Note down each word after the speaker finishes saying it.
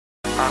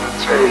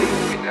Hey,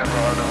 we never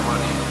earned no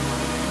money.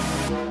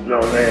 No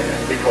man,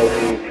 they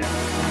posting.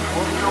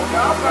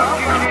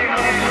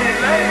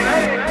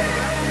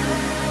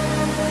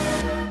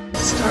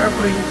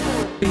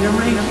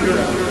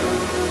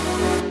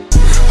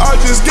 I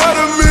just got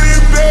 $1 million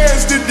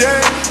bands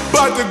today.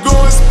 About to go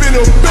and spin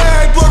a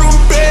bag for them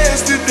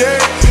bands today.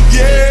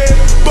 Yeah,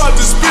 about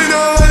to spend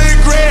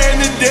 100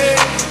 grand today.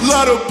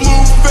 Lot of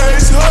blue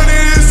face,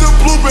 honey, it's a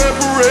blue band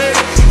parade.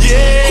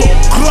 Yeah,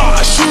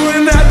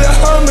 shooting at the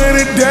Hummer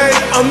today.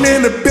 I'm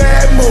in a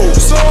bad mood,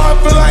 so I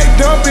feel like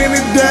dumping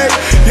today.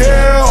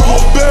 Yeah, a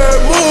bad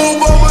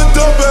move, I'ma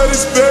dump at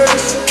his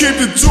face. Keep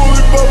the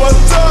tulip by my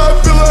side,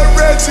 feel like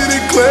Ratchet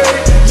and Clay.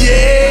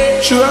 Yeah,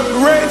 shoot up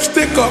the rave,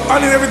 stick up, I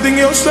need everything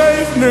else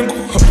safe, nigga.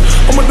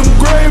 I'm with them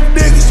grave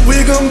niggas,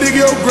 we gon' dig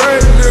your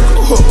grave, nigga.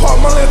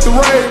 Pop my let the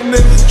rave,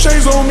 nigga.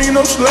 Chains on me,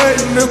 no slave,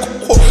 nigga.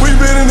 We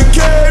been in the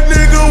cave,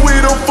 nigga, we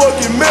don't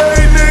fucking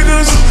made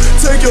niggas.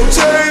 Take your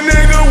chain,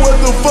 nigga, what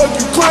the fuck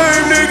you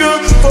claim,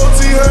 nigga?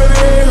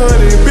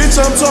 1400, bitch,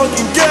 I'm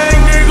talking gang,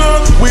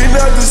 nigga. We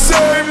not the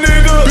same,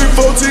 nigga. Big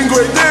 14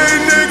 great day,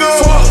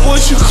 nigga. Fuck what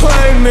you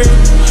claim, nigga.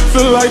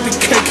 Feel like the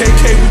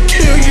KKK, we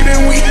kill you,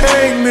 then we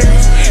hang,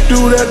 niggas.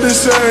 Do that the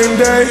same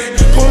day.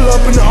 Pull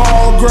up in the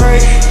all gray,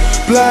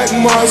 black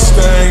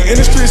Mustang. In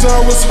the streets I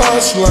was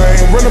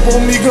hustling. Run up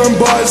on me, gun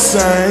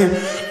busting.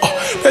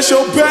 That's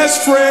your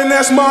best friend,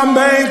 that's my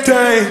main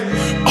thing.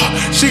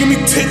 She give me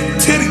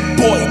titty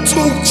boy,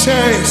 2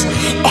 chains.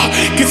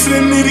 Get to the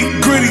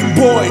nitty gritty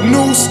boy,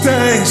 new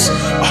stains.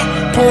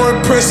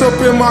 Pouring Prince up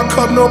in my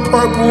cup, no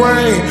purple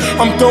rain.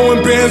 I'm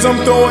throwing bands,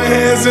 I'm throwing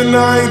hands, and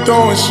I ain't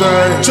throwing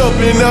shame.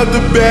 Jumping out the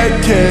back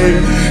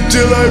cave,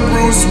 just like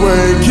Bruce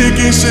Wayne.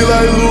 Kicking shit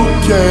like Luke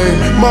Kane.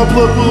 My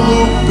blood for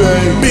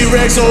Lupe. Big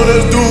racks on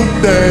us, do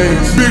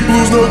things. Big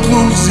blues, no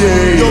clues,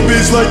 yeah. Your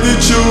bitch like to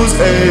choose,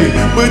 ayy.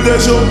 But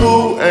that's your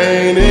boo,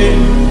 ain't it?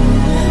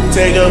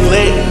 Take a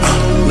flick,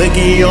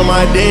 licky on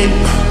my dick,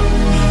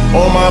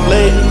 on my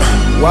blade,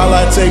 while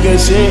I take a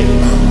shit.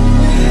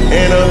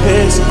 And a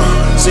piss,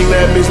 sing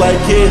that bitch like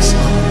Kiss.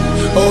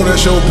 Oh,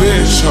 that's your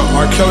bitch,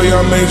 R. Kelly,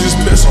 I may just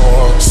piss on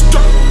her.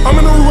 I'm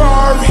in a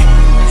Rari,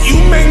 you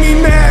make me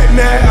mad,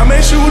 I may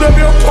shoot up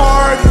your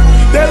party.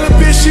 That little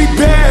bitch, she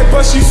bad,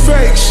 but she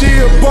fake, she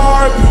a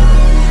Barbie.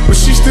 But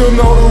she still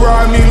know to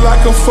ride me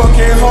like a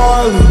fucking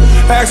Harley.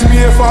 Ask me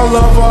if I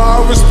love her,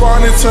 I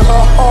responded to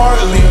her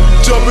hardly.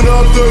 Jumping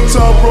up the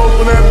top rope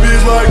on that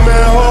bitch like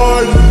Matt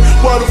Hardy.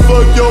 Why the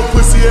fuck your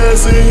pussy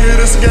ass in here,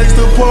 this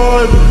gangsta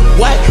party?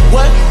 What?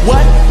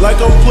 Like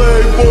I'm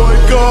Playboy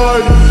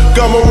Garden.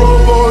 Got my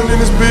robe on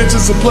and this bitch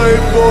is a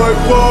Playboy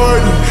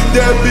party.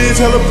 That bitch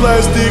hella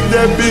plastic,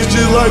 that bitch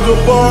just like a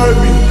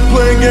Barbie.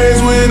 Playing games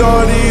with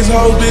all these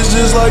hoes, bitch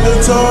just like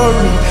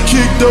Atari.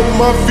 Kicked up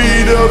my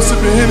feet up,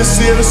 sipping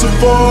Hennessy at a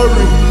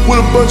safari. With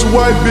a bunch of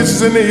white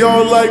bitches and they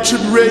all like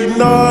trippie and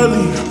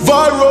gnarly.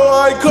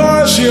 Viral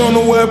icon, she on the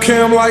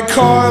webcam like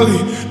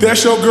Carly.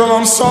 That's your girl,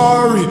 I'm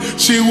sorry,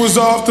 she was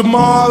off the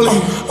Molly.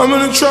 I'm in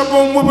the trap,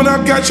 I'm whipping,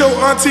 I got your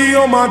auntie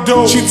on my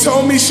door. She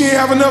told me she ain't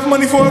have enough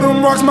money for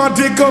them rocks, my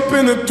dick up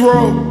in the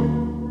throat.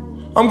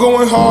 I'm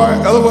going hard,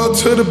 LOL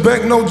to the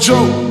bank, no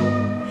joke.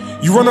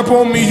 You run up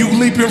on me, you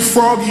leaping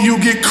froggy, you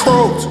get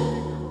croaked.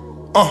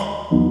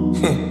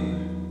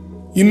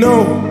 You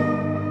know.